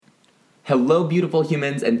Hello, beautiful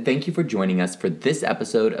humans, and thank you for joining us for this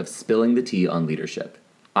episode of Spilling the Tea on Leadership.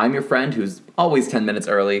 I'm your friend who's always 10 minutes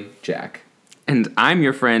early, Jack. And I'm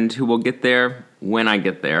your friend who will get there when I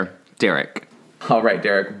get there, Derek. All right,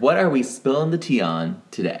 Derek, what are we spilling the tea on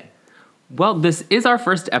today? Well, this is our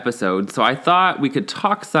first episode, so I thought we could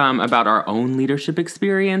talk some about our own leadership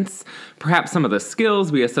experience, perhaps some of the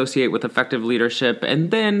skills we associate with effective leadership,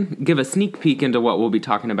 and then give a sneak peek into what we'll be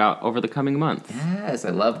talking about over the coming months. Yes,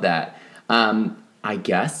 I love that. I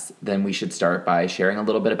guess then we should start by sharing a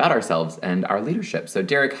little bit about ourselves and our leadership. So,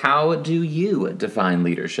 Derek, how do you define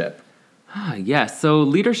leadership? Yes, so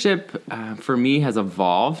leadership for me has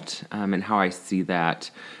evolved in how I see that.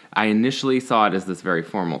 I initially saw it as this very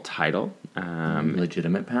formal title.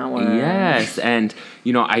 Legitimate power. Yes, and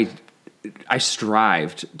I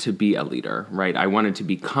strived to be a leader, right? I wanted to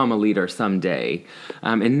become a leader someday.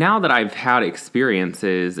 And now that I've had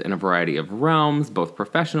experiences in a variety of realms, both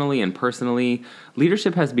professionally and personally,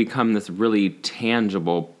 leadership has become this really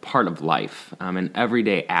tangible part of life, an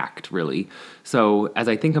everyday act, really. So as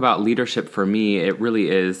I think about leadership for me, it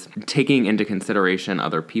really is taking into consideration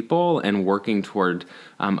other people and working toward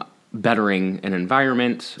bettering an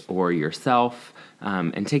environment or yourself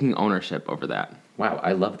and taking ownership over that. Wow,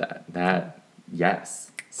 I love that.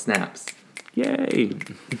 Yes, snaps. Yay.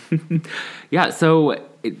 Yeah, so,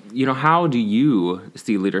 how do you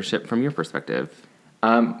see leadership from your perspective?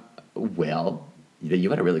 Well, you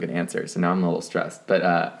had a really good answer, so now I'm a little stressed. But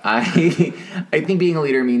I think being a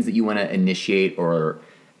leader means that you want to initiate or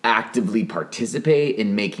actively participate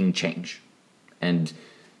in making change. And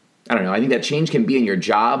I don't know, I think that change can be in your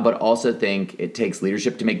job, but also think it takes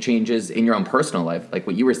leadership to make changes in your own personal life, like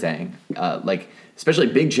what you were saying, especially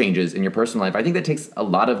big changes in your personal life. I think that takes a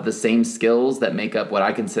lot of the same skills that make up what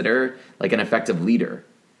I consider like an effective leader.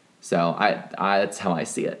 So that's how I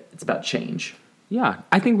see it. It's about change. Yeah,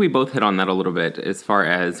 I think we both hit on that a little bit as far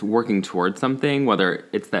as working towards something, whether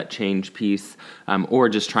it's that change piece or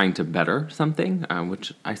just trying to better something,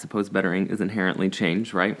 which I suppose bettering is inherently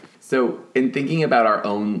change, right? So in thinking about our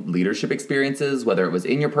own leadership experiences, whether it was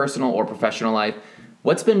in your personal or professional life,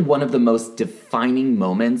 what's been one of the most defining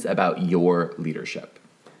moments about your leadership?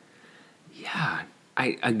 Yeah,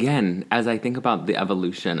 as I think about the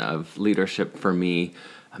evolution of leadership for me,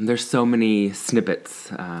 there's so many snippets,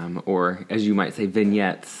 or as you might say,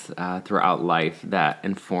 vignettes throughout life that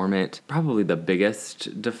inform it. Probably the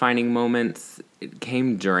biggest defining moments, it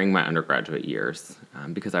came during my undergraduate years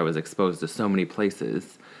because I was exposed to so many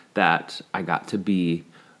places that I got to be,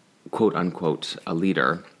 quote unquote, a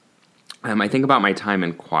leader. I think about my time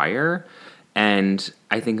in choir, and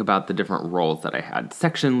I think about the different roles that I had.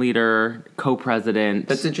 Section leader, co-president.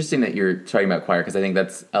 That's interesting that you're talking about choir, because I think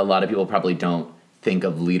that's a lot of people probably don't think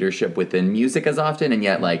of leadership within music as often, and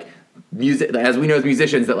yet like music, as we know as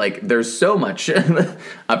musicians, that like there's so much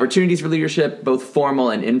opportunities for leadership, both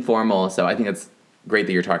formal and informal. So I think it's great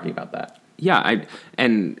that you're talking about that. Yeah,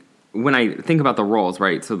 and when I think about the roles,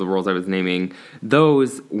 right, so the roles I was naming,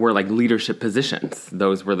 those were like leadership positions.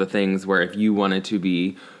 Those were the things where if you wanted to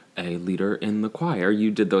be a leader in the choir,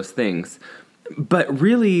 you did those things. But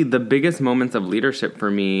really, the biggest moments of leadership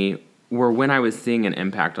for me were when I was seeing an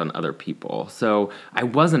impact on other people. So I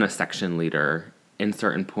wasn't a section leader in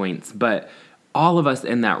certain points, but all of us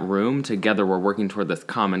in that room together were working toward this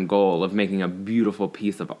common goal of making a beautiful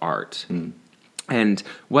piece of art. And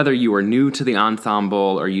whether you were new to the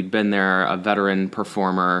ensemble or you'd been there, a veteran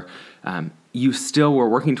performer, you still were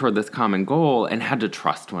working toward this common goal and had to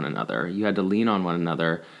trust one another. You had to lean on one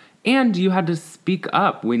another. And you had to speak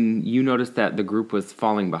up when you noticed that the group was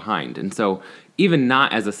falling behind. And so even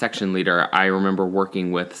not as a section leader, I remember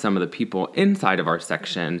working with some of the people inside of our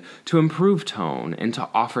section to improve tone and to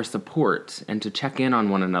offer support and to check in on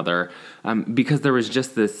one another because there was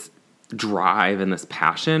just this drive and this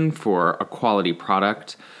passion for a quality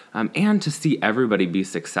product and to see everybody be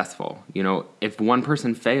successful. You know, if one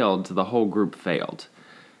person failed, the whole group failed.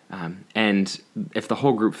 And if the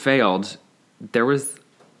whole group failed, there was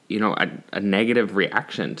a negative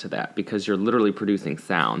reaction to that because you're literally producing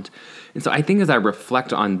sound. And so I think as I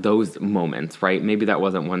reflect on those moments, right, maybe that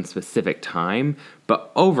wasn't one specific time,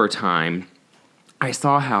 but over time, I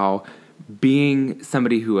saw how being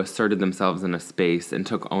somebody who asserted themselves in a space and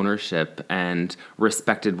took ownership and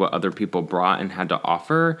respected what other people brought and had to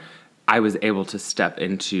offer, I was able to step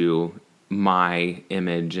into my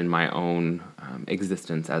image and my own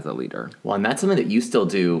existence as a leader. Well, and that's something that you still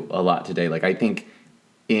do a lot today. Like, I think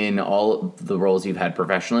in all the roles you've had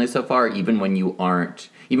professionally so far, even when you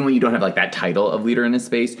don't have like that title of leader in a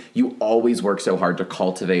space, you always work so hard to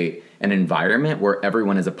cultivate an environment where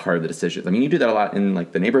everyone is a part of the decisions. I mean, you do that a lot in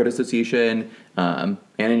like the neighborhood association, and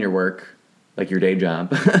in your work, like your day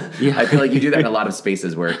job. Yeah. I feel like you do that in a lot of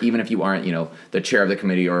spaces where even if you aren't, the chair of the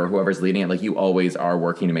committee or whoever's leading it, like you always are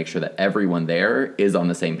working to make sure that everyone there is on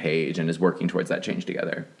the same page and is working towards that change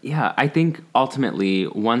together. Yeah, I think ultimately,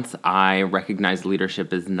 once I recognized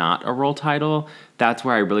leadership is not a role title, that's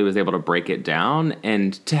where I really was able to break it down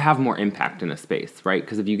and to have more impact in a space, right?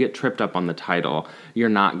 Because if you get tripped up on the title, you're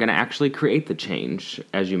not going to actually create the change,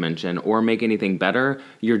 as you mentioned, or make anything better.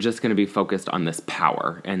 You're just going to be focused on this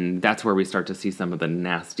power. And that's where we start to see some of the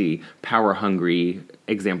nasty, power-hungry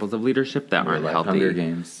examples of leadership that aren't Like healthy. Hunger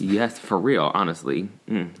Games. Yes, for real, honestly.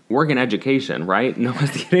 Work in education, right? No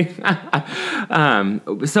one's kidding.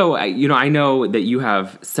 So, I know that you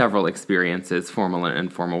have several experiences, formal and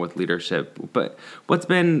informal, with leadership, but what's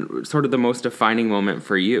been sort of the most defining moment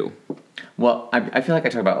for you? Well, I feel like I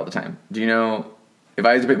talk about it all the time. Do you know, if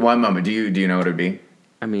I had to pick one moment, do you know what it would be?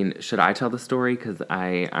 I mean, should I tell the story? Because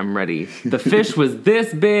I'm ready. The fish was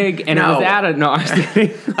this big, and No. it was at a... No, I'm just kidding.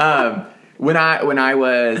 When I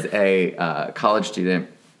was a college student,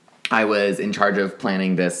 I was in charge of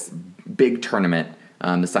planning this big tournament,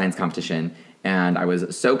 the science competition, and I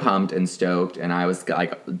was so pumped and stoked, and I was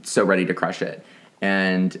like so ready to crush it.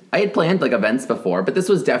 And I had planned like events before, but this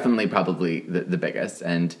was definitely probably the biggest.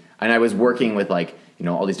 And I was working with like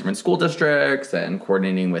all these different school districts and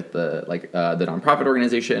coordinating with the nonprofit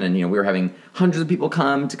organization, and we were having hundreds of people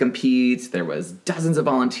come to compete. There was dozens of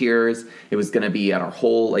volunteers. It was going to be at our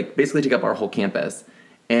whole basically take up our whole campus,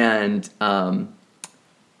 and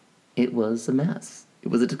it was a mess. It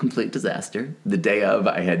was a complete disaster. The day of,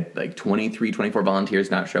 I had like 23, 24 volunteers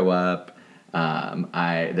not show up.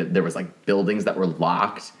 There was like buildings that were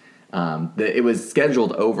locked. It was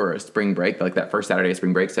scheduled over spring break, like that first Saturday of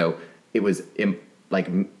spring break. So it was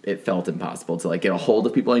it felt impossible to like get a hold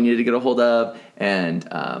of people I needed to get a hold of. And,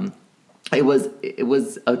 it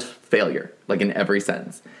was a failure, like in every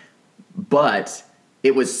sense, but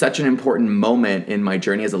it was such an important moment in my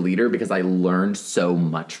journey as a leader because I learned so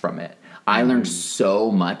much from it. I learned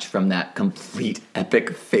so much from that complete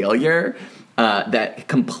epic failure that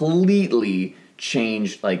completely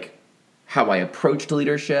changed like how I approached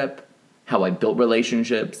leadership, how I built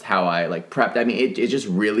relationships, how I prepped. I mean, it just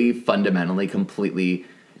really fundamentally completely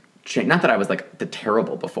changed. Not that I was the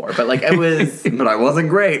terrible before, but it was, but I wasn't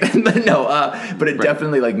great. But it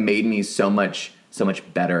definitely made me so much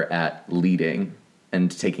better at leading and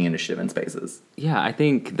taking initiative in spaces. Yeah, I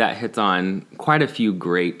think that hits on quite a few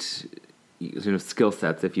great skill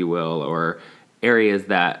sets, if you will, or areas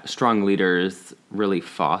that strong leaders really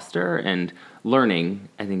foster. And learning,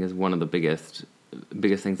 I think, is one of the biggest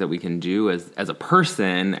things that we can do as a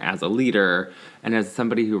person, as a leader, and as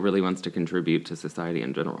somebody who really wants to contribute to society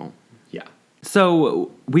in general. Yeah.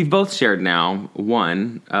 So we've both shared now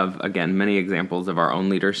one of, again, many examples of our own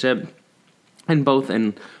leadership, and both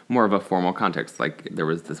in more of a formal context. Like there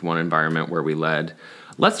was this one environment where we led.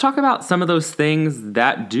 Let's talk about some of those things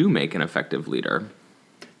that do make an effective leader.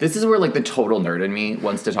 This is where the total nerd in me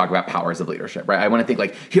wants to talk about powers of leadership, right? I want to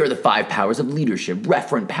think here are the 5 powers of leadership: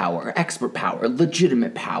 referent power, expert power,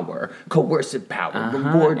 legitimate power, coercive power,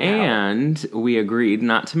 reward power. And we agreed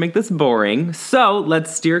not to make this boring, so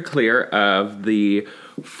let's steer clear of the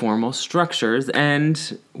formal structures,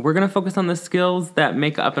 and we're going to focus on the skills that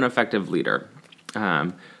make up an effective leader.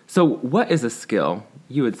 So what is a skill,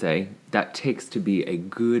 you would say, that takes to be a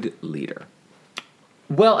good leader?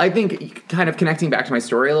 Well, I think kind of connecting back to my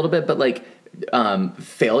story a little bit, but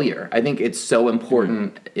failure. I think it's so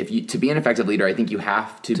important to be an effective leader. I think you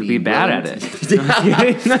have to be bad at it.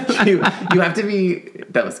 you have to be.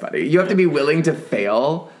 That was funny. You have to be willing to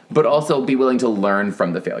fail, but also be willing to learn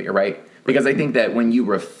from the failure, right? Because I think that when you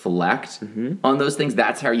reflect on those things,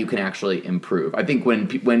 that's how you can actually improve. I think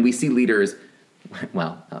when we see leaders.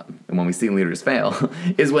 And when we see leaders fail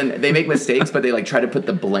is when they make mistakes, but they try to put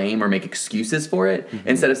the blame or make excuses for it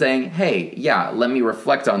instead of saying, hey, yeah, let me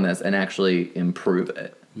reflect on this and actually improve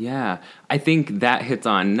it. Yeah, I think that hits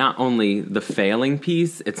on not only the failing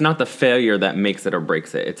piece. It's not the failure that makes it or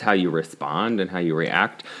breaks it. It's how you respond and how you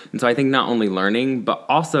react. And so I think not only learning, but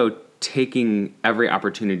also taking every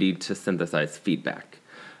opportunity to synthesize feedback.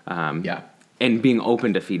 And being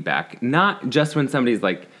open to feedback. Not just when somebody's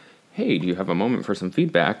like, hey, do you have a moment for some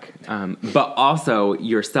feedback? But also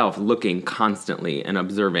yourself looking constantly and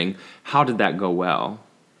observing, how did that go well?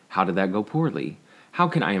 How did that go poorly? How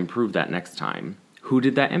can I improve that next time? who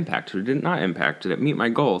did that impact? Who did it not impact? Did it meet my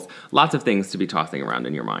goals? Lots of things to be tossing around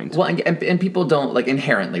in your mind. Well, and people don't, like,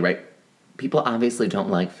 inherently, right? People obviously don't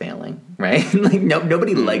like failing, right? Like,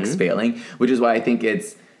 nobody likes failing, which is why I think I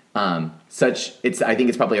think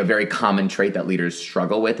it's probably a very common trait that leaders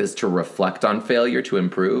struggle with, is to reflect on failure to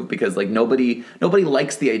improve, because, like, nobody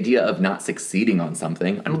likes the idea of not succeeding on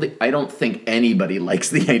something. I don't think anybody likes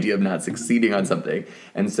the idea of not succeeding on something.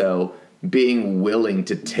 And so being willing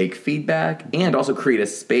to take feedback and also create a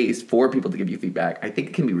space for people to give you feedback, I think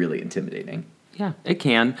it can be really intimidating. Yeah, it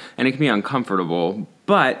can, and it can be uncomfortable,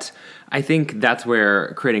 but I think that's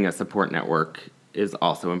where creating a support network is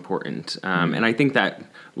also important. And I think that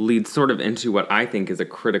leads sort of into what I think is a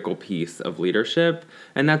critical piece of leadership,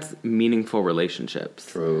 and that's meaningful relationships.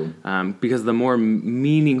 True. Because the more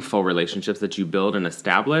meaningful relationships that you build and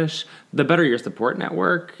establish, the better your support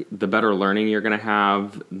network, the better learning you're going to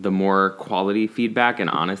have, the more quality feedback and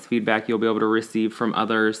honest feedback you'll be able to receive from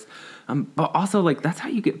others. But also, like, that's how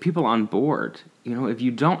you get people on board. You know, if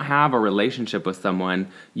you don't have a relationship with someone,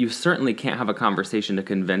 you certainly can't have a conversation to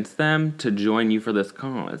convince them to join you for this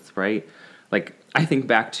cause, right? Like, I think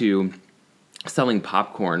back to selling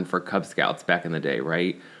popcorn for Cub Scouts back in the day,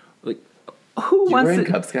 right? Like, who You wants were in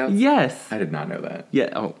to... Cub Scouts? Yes. I did not know that. Yeah.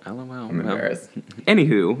 Oh, LOL. I'm embarrassed.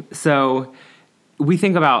 Anywho, so we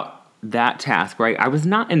think about that task, right? I was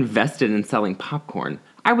not invested in selling popcorn.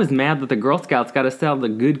 I was mad that the Girl Scouts got to sell the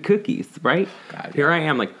good cookies, right? God, Here I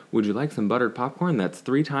am like, would you like some buttered popcorn? That's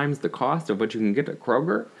 3 times the cost of what you can get at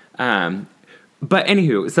Kroger. But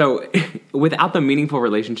anywho, so without the meaningful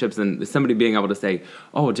relationships and somebody being able to say,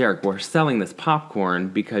 oh, Derek, we're selling this popcorn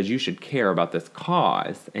because you should care about this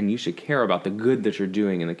cause and you should care about the good that you're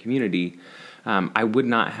doing in the community, I would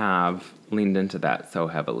not have leaned into that so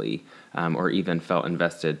heavily. Or even felt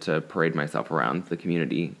invested to parade myself around the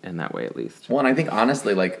community in that way, at least. Well, and I think,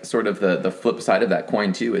 honestly, like, sort of the flip side of that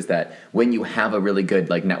coin, too, is that when you have a really good,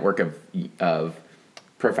 like, network of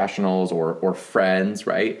professionals or friends,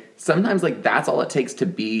 right? Sometimes, like, that's all it takes to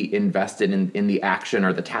be invested in the action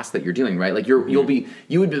or the task that you're doing, right? Like, you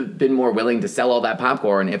would have been more willing to sell all that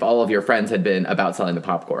popcorn if all of your friends had been about selling the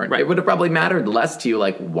popcorn. Right. It would have probably mattered less to you,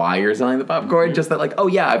 like, why you're selling the popcorn, just that, like, oh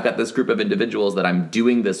yeah, I've got this group of individuals that I'm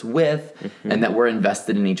doing this with, and that we're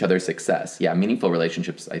invested in each other's success. Yeah, meaningful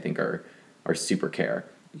relationships, I think, are super care.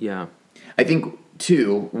 Yeah. I think,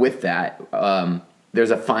 too, with that,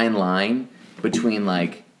 there's a fine line between,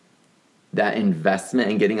 like, that investment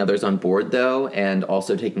in getting others on board, though, and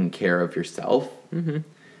also taking care of yourself.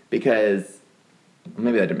 Because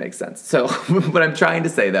maybe that didn't make sense. So what I'm trying to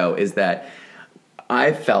say, though, is that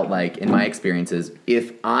I felt like, in my experiences,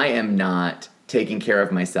 if I am not taking care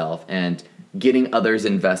of myself and getting others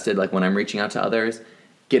invested, like when I'm reaching out to others,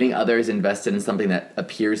 getting others invested in something that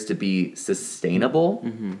appears to be sustainable,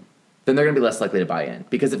 then they're going to be less likely to buy in.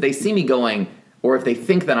 Because if they see me going, or if they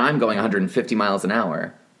think that I'm going 150 miles an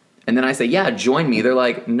hour, and then I say, yeah, join me, they're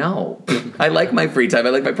like, no, I like my free time,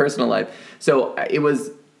 I like my personal life. So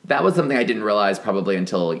that was something I didn't realize probably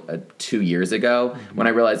until 2 years ago, when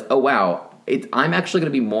I realized, oh wow, I'm actually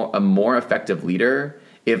going to be a more effective leader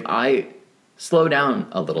if I slow down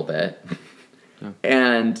a little bit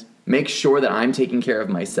and make sure that I'm taking care of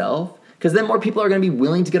myself, because then more people are going to be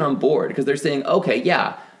willing to get on board, because they're saying, okay,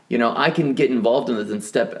 yeah, you know, I can get involved in this and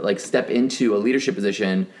step into a leadership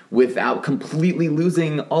position without completely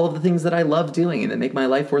losing all of the things that I love doing and that make my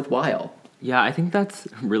life worthwhile. Yeah, I think that's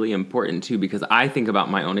really important too, because I think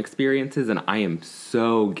about my own experiences and I am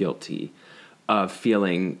so guilty of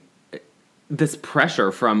feeling this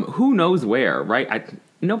pressure from who knows where, right?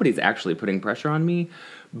 Nobody's actually putting pressure on me,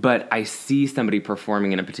 but I see somebody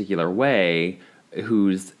performing in a particular way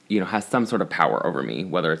who's, you know, has some sort of power over me,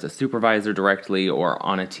 whether it's a supervisor directly or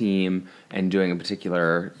on a team and doing a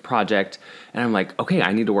particular project. And I'm like, okay,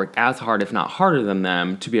 I need to work as hard, if not harder than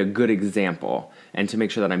them, to be a good example and to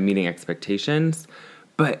make sure that I'm meeting expectations.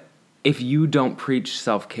 But if you don't preach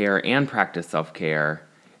self-care and practice self-care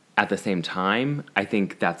at the same time, I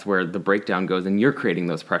think that's where the breakdown goes, and you're creating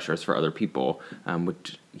those pressures for other people,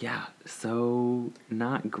 which, yeah, so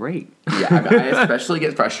not great. Yeah, I especially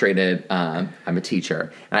get frustrated. I'm a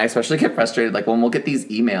teacher, and I especially get frustrated, like, when we'll get these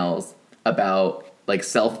emails about, like,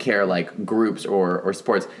 self-care, like, groups or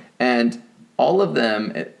sports, and all of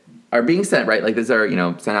them are being sent, right? Like, these are, you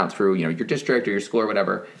know, sent out through, you know, your district or your school or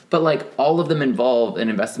whatever, but, like, all of them involve an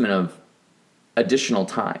investment of additional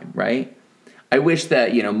time, right? I wish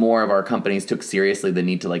that, you know, more of our companies took seriously the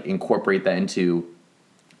need to, like, incorporate that into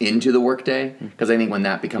the workday, because I think when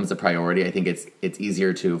that becomes a priority, I think it's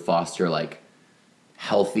easier to foster, like,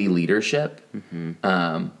 healthy leadership.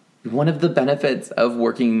 One of the benefits of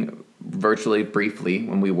working virtually briefly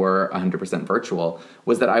when we were 100% virtual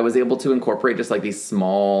was that I was able to incorporate just like these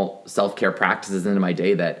small self-care practices into my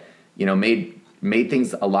day that, made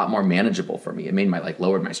things a lot more manageable for me. It made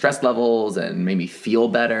lowered my stress levels and made me feel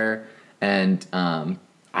better. And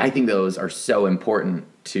I think those are so important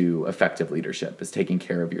to effective leadership, is taking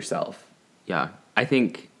care of yourself. Yeah. I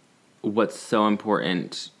think what's so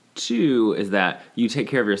important too is that you take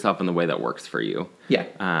care of yourself in the way that works for you.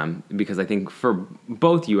 Yeah. Because I think for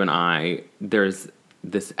both you and I, there's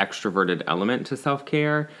this extroverted element to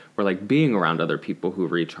self-care where like being around other people who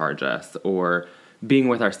recharge us or being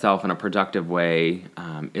with ourselves in a productive way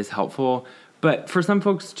is helpful. But for some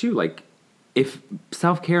folks too, like if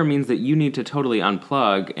self-care means that you need to totally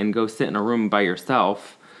unplug and go sit in a room by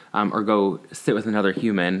yourself, or go sit with another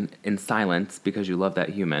human in silence because you love that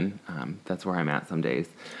human. That's where I'm at some days.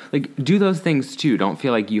 Like, do those things too. Don't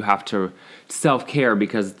feel like you have to self-care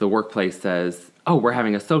because the workplace says, oh, we're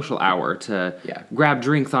having a social hour to grab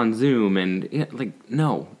drinks on Zoom. And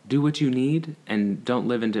no, do what you need and don't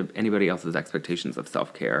live into anybody else's expectations of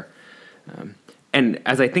self-care. And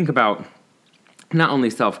as I think about not only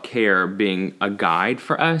self-care being a guide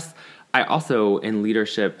for us, I also, in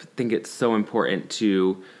leadership, think it's so important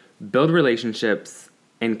to build relationships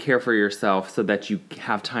and care for yourself so that you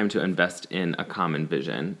have time to invest in a common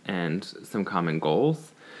vision and some common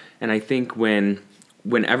goals. And I think when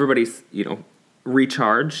everybody's,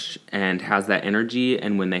 recharged and has that energy,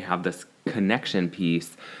 and when they have this connection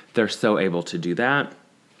piece, they're so able to do that.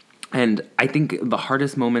 And I think the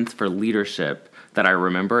hardest moments for leadership that I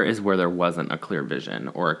remember is where there wasn't a clear vision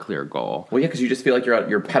or a clear goal. Well, yeah, because you just feel like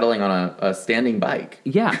you're pedaling on a standing bike.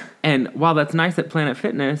 Yeah, and while that's nice at Planet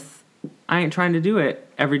Fitness, I ain't trying to do it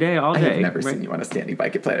every day, all day. I have never seen you on a standing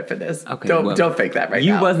bike at Planet Fitness. Okay, don't fake that right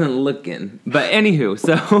now. You wasn't looking. But anywho,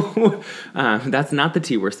 so that's not the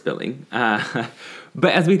tea we're spilling.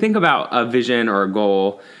 But as we think about a vision or a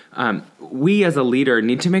goal, we as a leader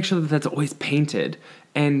need to make sure that that's always painted.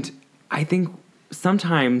 And I think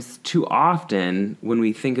sometimes, too often, when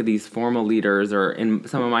we think of these formal leaders, or in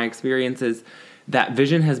some of my experiences, that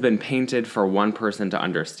vision has been painted for one person to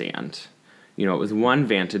understand. It was one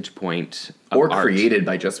vantage point of or art. Created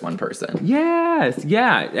by just one person. Yes,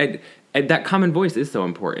 yeah. And that common voice is so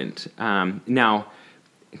important. Now,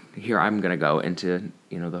 here I'm going to go into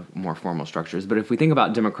the more formal structures. But if we think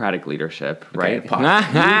about democratic leadership, right? You told me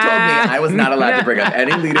I was not allowed to bring up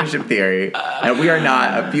any leadership theory, and we are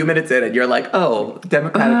not a few minutes in, and you're like, oh,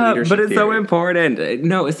 democratic leadership but it's theory. so important.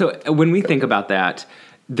 No, so when we think about that,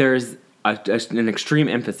 there's an extreme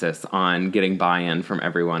emphasis on getting buy-in from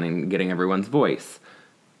everyone and getting everyone's voice.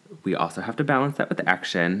 We also have to balance that with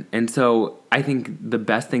action. And so I think the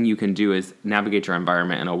best thing you can do is navigate your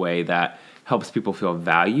environment in a way that helps people feel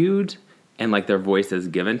valued and like their voice is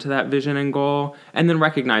given to that vision and goal, and then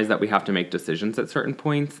recognize that we have to make decisions at certain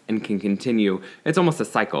points and can continue. It's almost a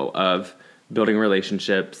cycle of building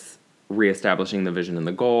relationships, reestablishing the vision and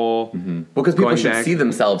the goal. Mm-hmm. Well, because people should see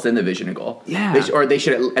themselves in the vision and goal. Yeah. They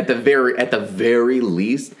should at the very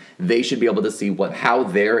least, they should be able to see how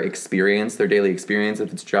their experience, their daily experience,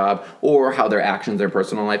 if it's a job, or how their actions, their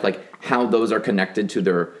personal life, like how those are connected to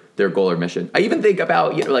their goal or mission. I even think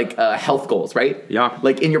about health goals, right? Yeah.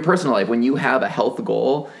 Like in your personal life, when you have a health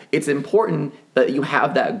goal, it's important that you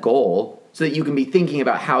have that goal so that you can be thinking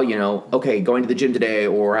about how, going to the gym today,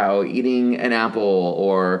 or how eating an apple,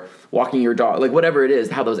 or walking your dog, like whatever it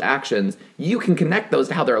is, how those actions, you can connect those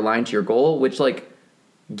to how they're aligned to your goal, which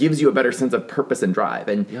gives you a better sense of purpose and drive.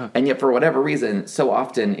 And yet for whatever reason, so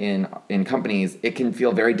often in companies, it can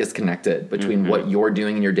feel very disconnected between what you're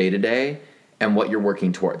doing in your day-to-day and what you're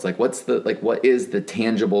working towards. What is the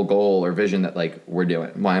tangible goal or vision that we're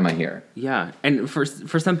doing? Why am I here? Yeah. And for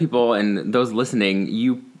some people and those listening,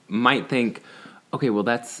 you might think, okay, well,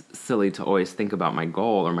 that's silly to always think about my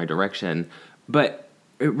goal or my direction. But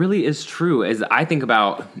it really is true. As I think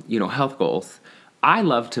about, health goals, I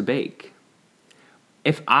love to bake.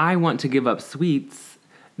 If I want to give up sweets,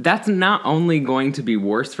 that's not only going to be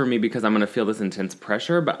worse for me because I'm going to feel this intense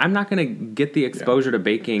pressure, but I'm not going to get the exposure to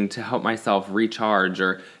baking to help myself recharge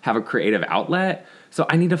or have a creative outlet. So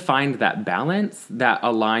I need to find that balance that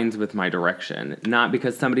aligns with my direction, not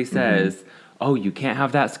because somebody says, oh, you can't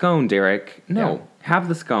have that scone, Derek. No, have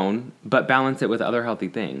the scone, but balance it with other healthy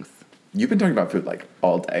things. You've been talking about food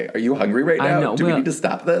all day. Are you hungry right now? I know. Do we need to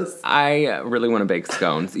stop this? I really want to bake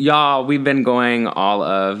scones. Y'all, we've been going all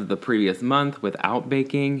of the previous month without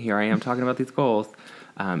baking. Here I am talking about these goals.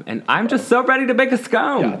 And I'm just so ready to bake a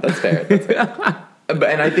scone. Yeah, that's fair.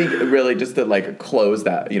 And I think really just to close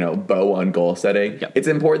that, bow on goal setting, it's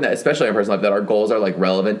important that, especially in personal life, that our goals are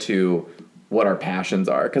relevant to what our passions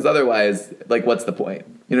are. Because otherwise, like, what's the point?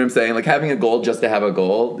 You know what I'm saying? Like, having a goal just to have a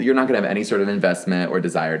goal, you're not going to have any sort of investment or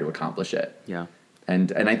desire to accomplish it. Yeah.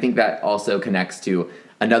 And I think that also connects to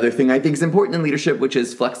another thing I think is important in leadership, which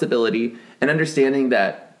is flexibility and understanding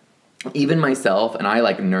that even myself, and I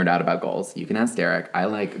like nerd out about goals. You can ask Derek. I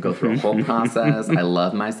like go through a whole process. I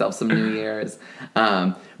love myself some New Year's.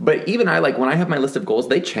 But even I like when I have my list of goals,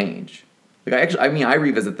 they change. Like I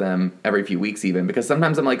revisit them every few weeks even, because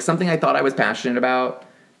sometimes I'm like, something I thought I was passionate about,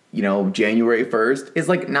 you know, January 1st is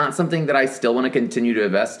like not something that I still want to continue to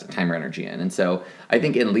invest time or energy in. And so I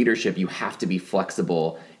think in leadership, you have to be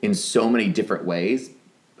flexible in so many different ways,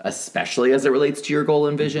 especially as it relates to your goal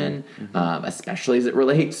and vision, especially as it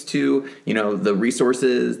relates to, you know, the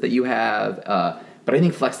resources that you have. But I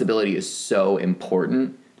think flexibility is so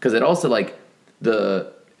important because it also like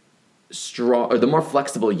the more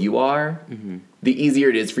flexible you are, the easier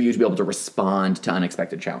it is for you to be able to respond to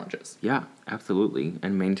unexpected challenges. Yeah, absolutely.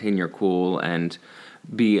 And maintain your cool and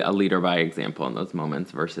be a leader by example in those moments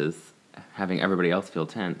versus having everybody else feel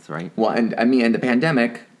tense, right? Well, and I mean, and the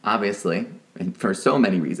pandemic, obviously, and for so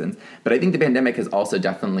many reasons, but I think the pandemic has also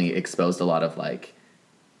definitely exposed a lot of like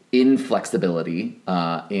inflexibility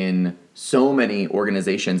in so many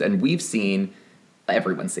organizations. And we've seen,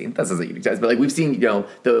 everyone's seen, that's not unique to us, but like we've seen, you know,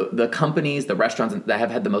 the companies, the restaurants that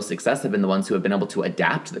have had the most success have been the ones who have been able to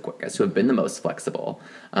adapt the quickest, who have been the most flexible.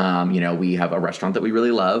 You know, we have a restaurant that we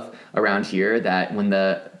really love around here that when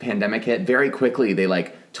the pandemic hit, very quickly they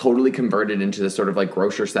like totally converted into this sort of like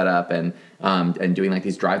grocer setup and doing like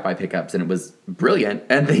these drive-by pickups, and it was brilliant,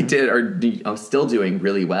 and they are still doing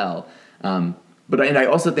really well. But I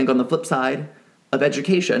also think on the flip side of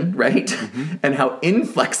education, right? And how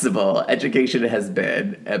inflexible education has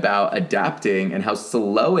been about adapting and how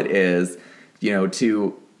slow it is, you know,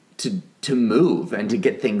 to move and to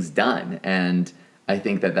get things done. And I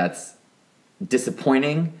think that that's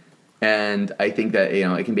disappointing. And I think that, you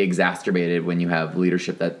know, it can be exacerbated when you have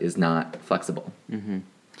leadership that is not flexible.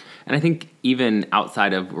 And I think even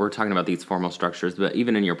outside of, we're talking about these formal structures, but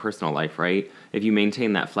even in your personal life, right? If you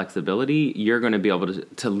maintain that flexibility, you're going to be able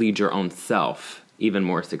to lead your own self even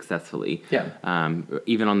more successfully. Yeah.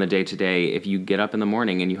 Even on the day-to-day, if you get up in the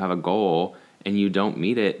morning and you have a goal and you don't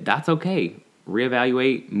meet it, that's okay.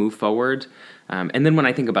 Reevaluate, move forward. And then when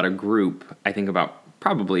I think about a group, I think about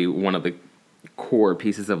probably one of the core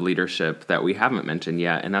pieces of leadership that we haven't mentioned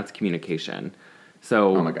yet, and that's communication.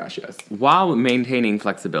 So, oh my gosh, yes. While maintaining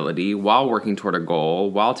flexibility, while working toward a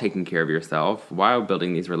goal, while taking care of yourself, while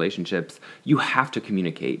building these relationships, you have to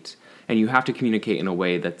communicate. And you have to communicate in a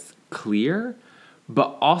way that's clear,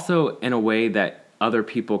 but also in a way that other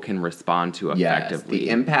people can respond to effectively. Yes, the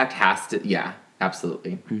impact has to, yeah,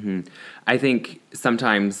 absolutely. I think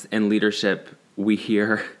sometimes in leadership, we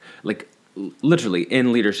hear, like, literally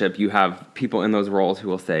in leadership, you have people in those roles who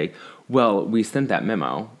will say, well, we sent that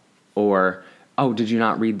memo, or, oh, did you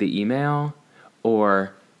not read the email?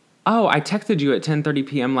 Or, oh, I texted you at 10:30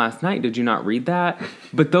 p.m. last night. Did you not read that?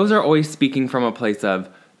 But those are always speaking from a place of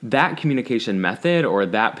that communication method or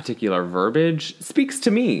that particular verbiage speaks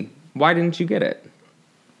to me. Why didn't you get it?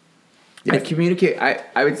 Yeah,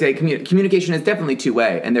 I would say communication is definitely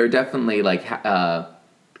two-way, and there are definitely like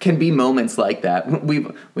can be moments like that.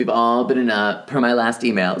 We've all been in a per my last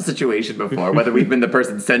email situation before, whether we've been the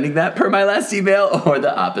person sending that per my last email or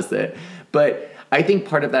the opposite. But I think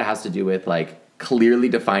part of that has to do with like clearly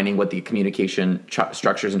defining what the communication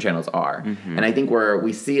structures and channels are. And I think where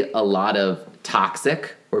we see a lot of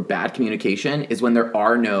toxic or bad communication is when there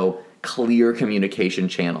are no clear communication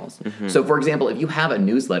channels. So for example, if you have a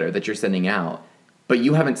newsletter that you're sending out, but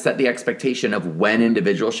you haven't set the expectation of when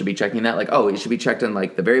individuals should be checking that, like, oh, it should be checked in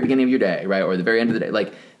like the very beginning of your day, right? Or the very end of the day.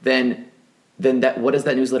 Like, then that, what is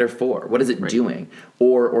that newsletter for? What is it doing?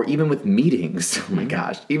 Or even with meetings, oh my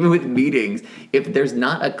gosh, even with meetings, if there's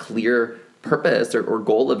not a clear purpose or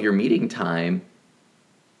goal of your meeting time,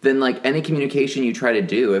 then like any communication you try to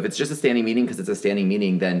do, if it's just a standing meeting because it's a standing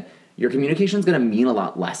meeting, then your communication is going to mean a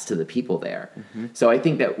lot less to the people there. So I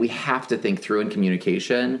think that we have to think through in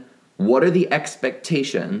communication, what are the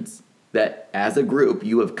expectations that as a group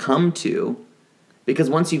you have come to? Because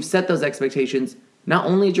once you've set those expectations, not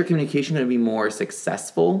only is your communication going to be more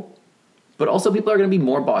successful, but also people are going to be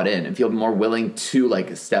more bought in and feel more willing to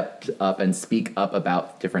like step up and speak up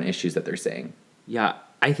about different issues that they're saying. Yeah,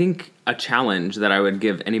 I think a challenge that I would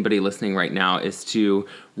give anybody listening right now is to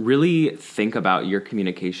really think about your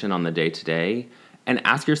communication on the day-to-day and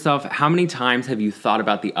ask yourself, how many times have you thought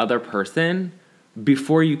about the other person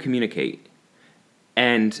before you communicate?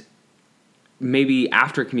 And maybe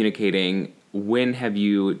after communicating, when have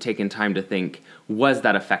you taken time to think, was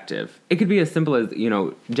that effective? It could be as simple as,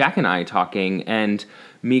 Jack and I talking and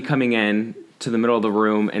me coming in to the middle of the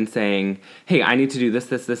room and saying, hey, I need to do this,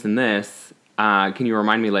 this, this, and this. Can you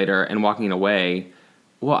remind me later? And walking away.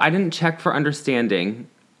 Well, I didn't check for understanding.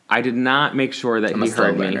 I did not make sure that he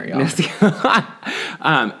heard me.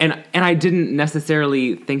 And I didn't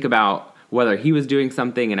necessarily think about whether he was doing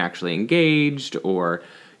something and actually engaged, or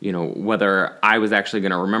whether I was actually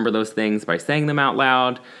going to remember those things by saying them out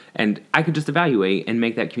loud. And I could just evaluate and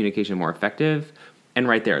make that communication more effective. And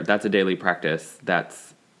right there, that's a daily practice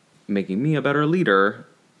that's making me a better leader.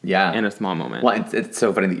 Yeah. In a small moment. Well, it's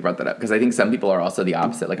so funny that you brought that up, because I think some people are also the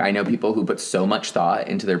opposite. Like, I know people who put so much thought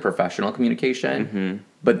into their professional communication,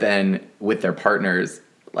 but then with their partners,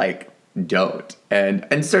 like, don't.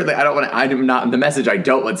 And certainly I'm not, the message I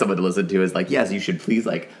don't want someone to listen to is like, yes, you should please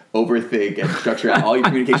like overthink and structure out all your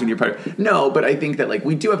communication with your partner. No, but I think that like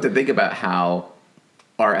we do have to think about how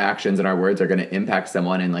our actions and our words are going to impact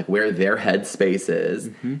someone and like where their headspace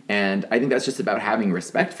is. And I think that's just about having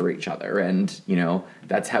respect for each other. And,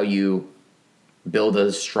 that's how you build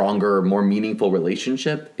a stronger, more meaningful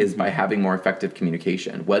relationship, is by having more effective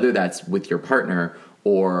communication, whether that's with your partner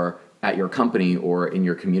or at your company or in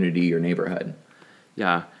your community or neighborhood.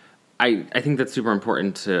 Yeah. I think that's super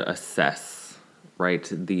important to assess, right,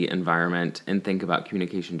 the environment and think about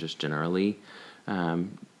communication just generally.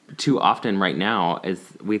 Too often right now, as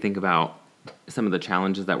we think about some of the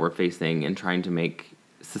challenges that we're facing and trying to make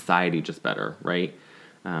society just better, right?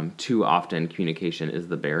 Too often communication is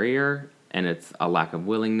the barrier, and it's a lack of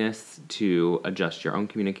willingness to adjust your own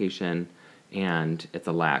communication, and it's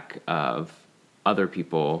a lack of other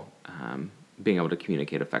people being able to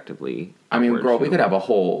communicate effectively. I mean, girl, we could have a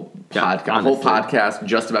whole podcast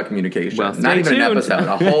just about communication. Well, not even tuned. an episode,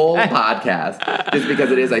 a whole podcast. Just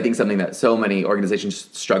because it is, I think, something that so many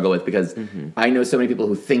organizations struggle with, because I know so many people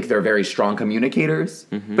who think they're very strong communicators.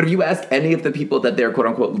 But if you ask any of the people that they're quote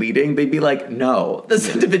unquote leading, they'd be like, no,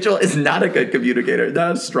 this individual is not a good communicator,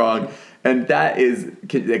 not strong. And that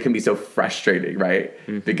can be so frustrating, right?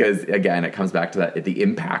 Because again, it comes back to the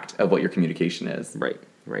impact of what your communication is.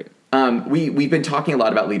 Right. We've been talking a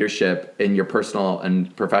lot about leadership in your personal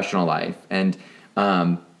and professional life. And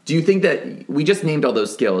do you think that, we just named all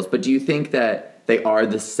those skills, but do you think that they are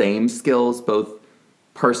the same skills both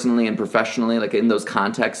personally and professionally? Like in those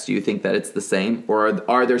contexts, do you think that it's the same? Or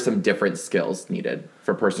are there some different skills needed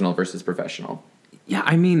for personal versus professional? Yeah,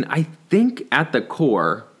 I mean, I think at the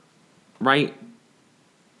core, right,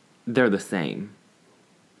 they're the same.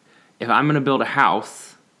 If I'm going to build a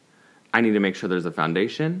house, I need to make sure there's a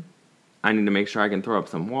foundation. I need to make sure I can throw up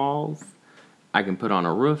some walls. I can put on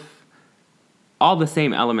a roof. All the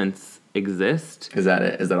same elements exist. Is that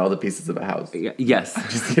it? Is that all the pieces of a house? Yes.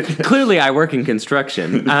 Clearly, I work in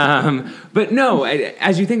construction. But no,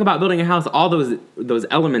 as you think about building a house, all those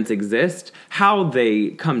elements exist. How they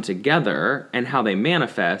come together and how they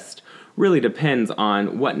manifest really depends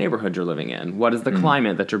on what neighborhood you're living in. What is the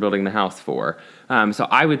climate that you're building the house for? So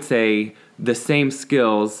I would say the same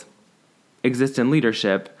skills exist in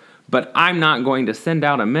leadership, but I'm not going to send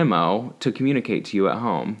out a memo to communicate to you at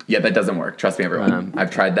home. Yeah, that doesn't work. Trust me, everyone. I've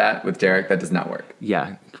tried that with Derek. That does not work.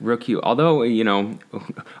 Yeah, real cute. Although,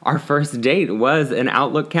 our first date was an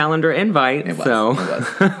Outlook calendar invite. It was.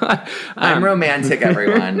 I'm romantic,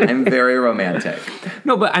 everyone. I'm very romantic.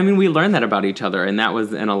 No, but I mean, we learned that about each other, and that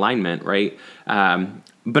was an alignment, right?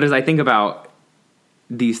 But as I think about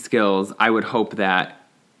these skills, I would hope that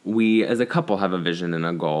we as a couple have a vision and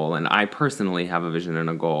a goal, and I personally have a vision and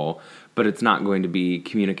a goal, but it's not going to be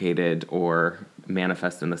communicated or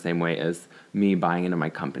manifest in the same way as me buying into my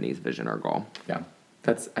company's vision or goal. Yeah,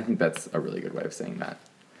 I think that's a really good way of saying that.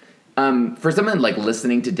 For someone like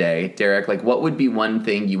listening today, Derek, like what would be one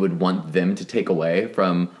thing you would want them to take away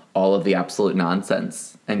from all of the absolute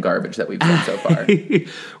nonsense and garbage that we've done so far?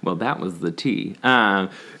 Well, that was the tea.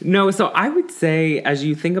 No, so I would say as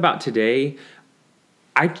you think about today,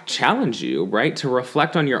 I challenge you, right, to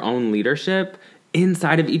reflect on your own leadership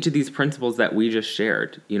inside of each of these principles that we just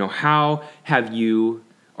shared. How have you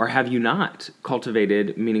or have you not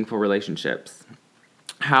cultivated meaningful relationships?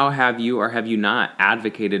 How have you or have you not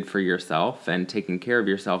advocated for yourself and taken care of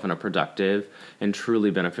yourself in a productive and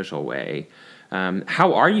truly beneficial way?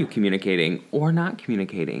 How are you communicating or not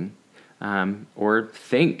communicating? Or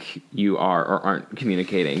think you are or aren't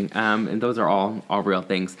communicating? And those are all real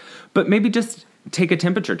things. But maybe just take a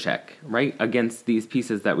temperature check, right, against these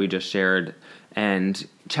pieces that we just shared, and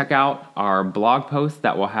check out our blog post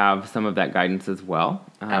that will have some of that guidance as well.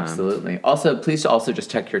 Absolutely. Also, please also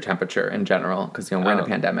just check your temperature in general because we're in a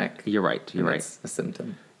pandemic. You're right. You're right. It's a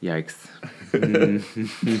symptom. Yikes.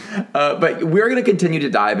 But we're going to continue to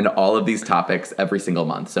dive into all of these topics every single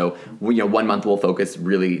month. So, 1 month we'll focus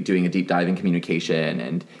really doing a deep dive in communication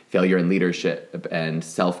and failure in leadership and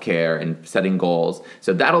self-care and setting goals.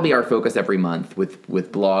 So that'll be our focus every month with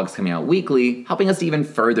blogs coming out weekly, helping us to even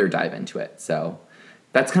further dive into it. So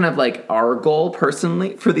that's kind of like our goal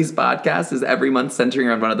personally for these podcasts is every month centering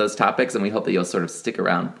around one of those topics. And we hope that you'll sort of stick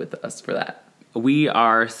around with us for that. We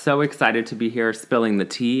are so excited to be here spilling the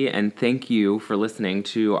tea, and thank you for listening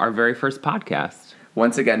to our very first podcast.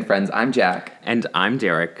 Once again, friends, I'm Jack. And I'm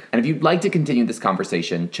Derek. And if you'd like to continue this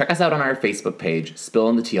conversation, check us out on our Facebook page,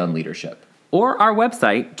 Spilling the Tea on Leadership. Or our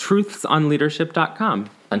website, truthsonleadership.com.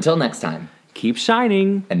 Until next time. Keep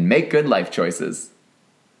shining. And make good life choices.